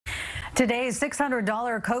Today's $600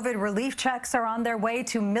 COVID relief checks are on their way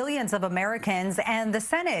to millions of Americans, and the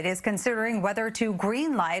Senate is considering whether to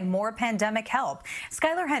greenlight more pandemic help.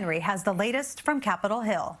 Skyler Henry has the latest from Capitol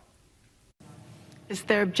Hill. Is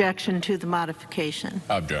there objection to the modification?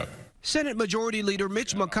 Object. Senate Majority Leader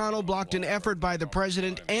Mitch McConnell blocked an effort by the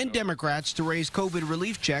president and Democrats to raise COVID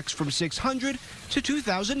relief checks from $600 to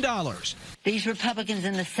 $2,000. These Republicans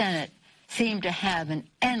in the Senate seem to have an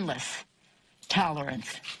endless tolerance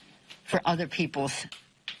for other people's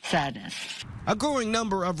sadness. A growing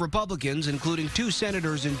number of Republicans, including 2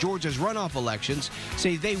 senators in Georgia's runoff elections,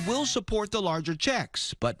 say they will support the larger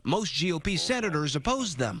checks, but most GOP senators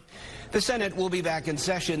oppose them. The Senate will be back in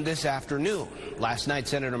session this afternoon. Last night,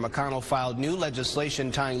 Senator McConnell filed new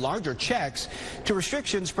legislation tying larger checks to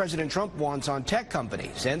restrictions President Trump wants on tech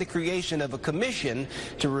companies and the creation of a commission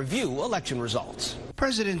to review election results.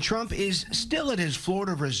 President Trump is still at his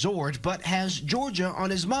Florida resort, but has Georgia on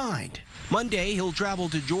his mind. Monday, he'll travel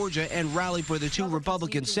to Georgia and rally for the 2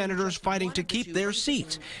 Republican senators fighting to keep their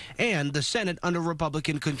seats and the Senate under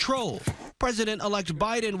Republican control. President-elect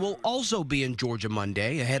Biden will also be in Georgia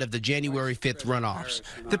Monday ahead of the January 5th runoffs.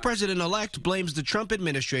 The president-elect blames the Trump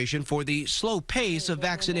administration for the slow pace of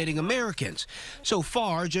vaccinating Americans. So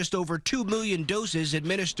far, just over 2 million doses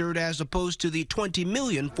administered as opposed to the 20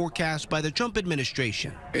 million forecast by the Trump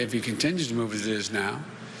administration. If he continues to move as it is now,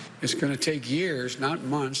 it's going to take years, not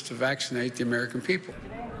months, to vaccinate the American people.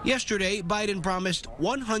 Yesterday, Biden promised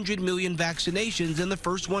 100 million vaccinations in the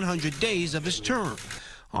first 100 days of his term.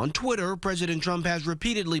 On Twitter, President Trump has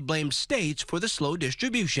repeatedly blamed states for the slow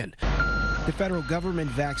distribution. The federal government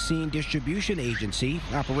vaccine distribution agency,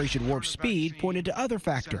 Operation Warp Speed, pointed to other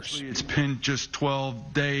factors. It's been just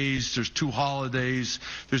 12 days. There's 2 holidays.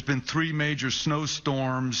 There's been 3 major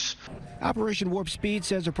snowstorms. Operation Warp Speed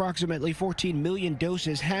says approximately 14 million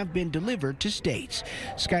doses have been delivered to states.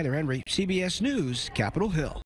 Skyler Henry, CBS News, Capitol Hill.